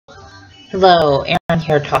Hello, Aaron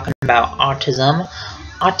here talking about autism.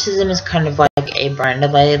 Autism is kind of like a brain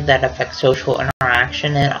delay that affects social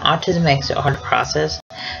interaction, and autism makes it hard to process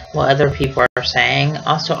what other people are saying.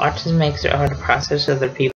 Also, autism makes it hard to process other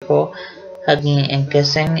people hugging and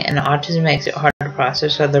kissing, and autism makes it hard to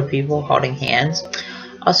process other people holding hands.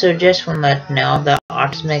 Also, just want to let you know that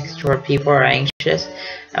autism makes it where people are anxious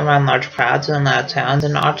around large crowds and loud sounds,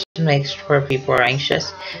 and autism makes it where people are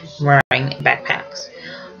anxious wearing backpacks.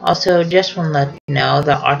 Also, just want to let you know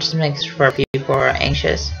that autism makes it where people are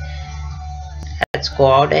anxious at school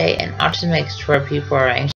all day, and autism makes it where people are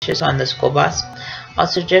anxious on the school bus.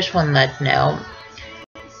 Also, just want to let you know,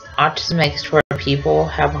 autism makes it where people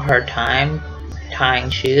have a hard time tying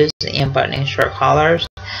shoes and buttoning short collars.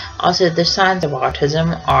 Also, the signs of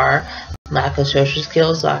autism are lack of social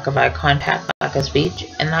skills, lack of eye contact, lack of speech,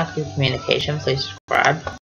 and lack of communication. Please subscribe.